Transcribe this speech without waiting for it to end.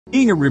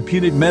Being a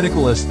reputed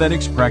medical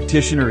aesthetics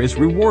practitioner is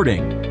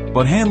rewarding,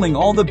 but handling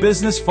all the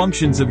business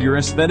functions of your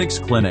aesthetics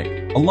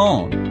clinic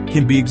alone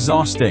can be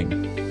exhausting.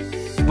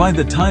 By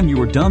the time you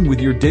are done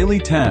with your daily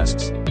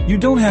tasks, you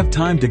don't have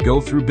time to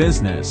go through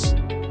business.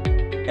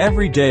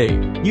 Every day,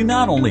 you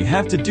not only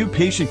have to do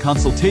patient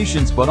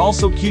consultations but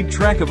also keep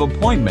track of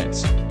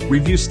appointments,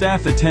 review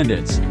staff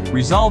attendance,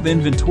 resolve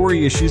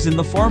inventory issues in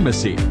the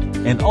pharmacy,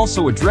 and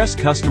also address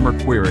customer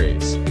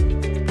queries.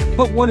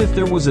 But what if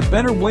there was a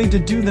better way to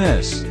do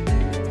this?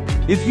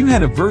 If you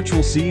had a virtual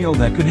CEO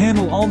that could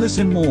handle all this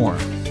and more.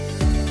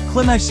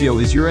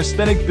 Clinicio is your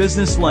aesthetic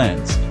business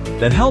lens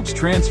that helps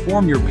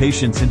transform your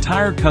patient's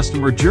entire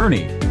customer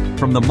journey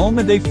from the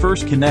moment they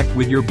first connect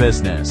with your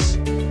business.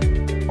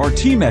 Our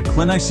team at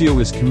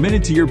Clinicio is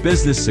committed to your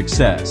business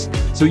success,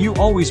 so you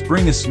always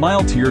bring a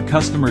smile to your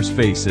customers'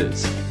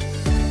 faces.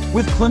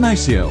 With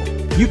Clinicio,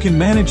 you can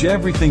manage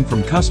everything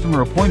from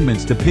customer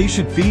appointments to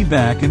patient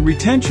feedback and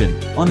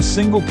retention on a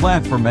single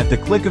platform at the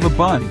click of a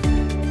button.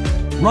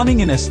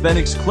 Running an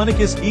aesthetics clinic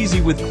is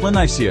easy with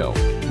Clinicio,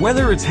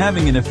 whether it's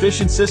having an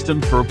efficient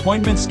system for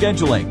appointment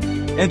scheduling,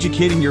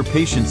 educating your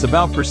patients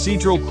about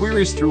procedural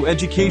queries through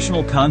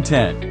educational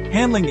content,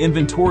 handling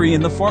inventory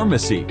in the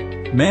pharmacy,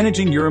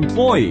 managing your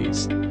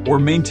employees, or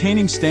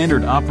maintaining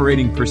standard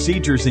operating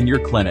procedures in your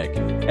clinic.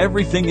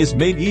 Everything is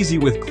made easy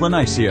with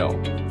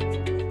Clinicio.